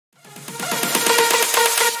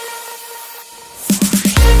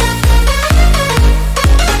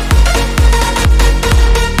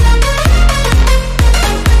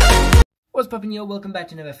poppin' yo, welcome back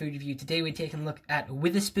to another food review. Today we're taking a look at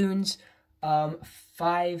Witherspoon's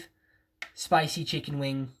 5 spicy chicken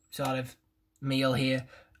wing sort of meal here.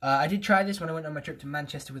 I did try this when I went on my trip to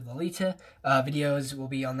Manchester with Lolita. Videos will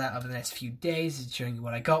be on that over the next few days, showing you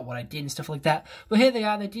what I got, what I did and stuff like that. But here they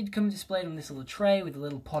are. They did come displayed on this little tray with a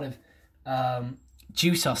little pot of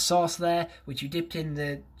juice or sauce there, which you dipped in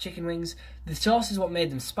the chicken wings. The sauce is what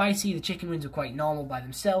made them spicy. The chicken wings were quite normal by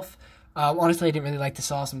themselves. Honestly, I didn't really like the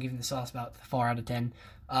sauce. I'm giving the sauce about 4 out of 10.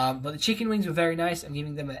 But the chicken wings were very nice. I'm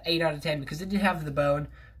giving them an 8 out of 10 because they did have the bone,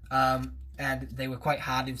 and they were quite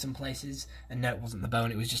hard in some places. And no, it wasn't the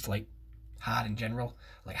bone. It was just like hard in general,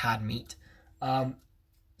 like hard meat.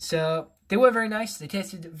 So they were very nice. They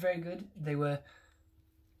tasted very good. They weren't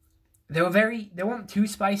too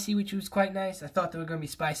spicy, which was quite nice. I thought they were going to be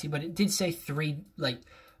spicy, but it did say 3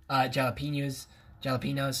 jalapenos.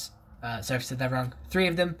 Sorry if I said that wrong. 3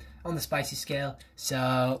 of them on the spicy scale.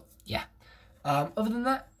 So yeah. Other than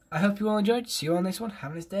that, I hope you all enjoyed. See you all next one.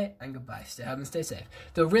 Have a nice day and goodbye. Stay home and stay safe.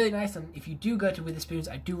 They're really nice, and if you do go to Witherspoon's,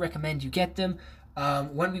 I do recommend you get them.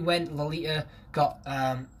 When we went, Lolita got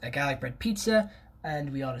a garlic bread pizza,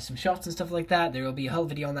 and we ordered some shots and stuff like that. There will be a whole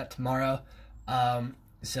video on that tomorrow.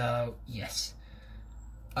 So yes.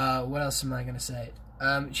 What else am I gonna say?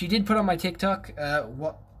 She did put on my TikTok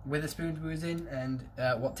what Witherspoon was in and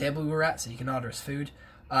what table we were at, so you can order us food.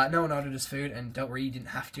 No one ordered us food, and don't worry, you didn't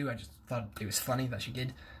have to. I just thought it was funny that she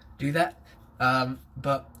did do that.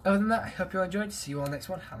 But other than that, I hope you all enjoyed. See you all next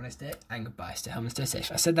one. Have a nice day and goodbye. Stay home and stay safe.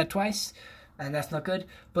 I said that twice, and that's not good.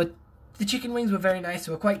 But the chicken wings were very nice.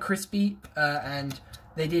 They were quite crispy, and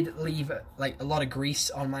they did leave like a lot of grease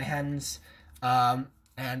on my hands.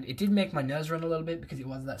 And it did make my nose run a little bit because it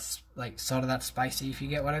wasn't that sort of that spicy, if you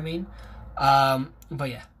get what I mean. But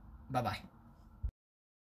yeah, bye bye.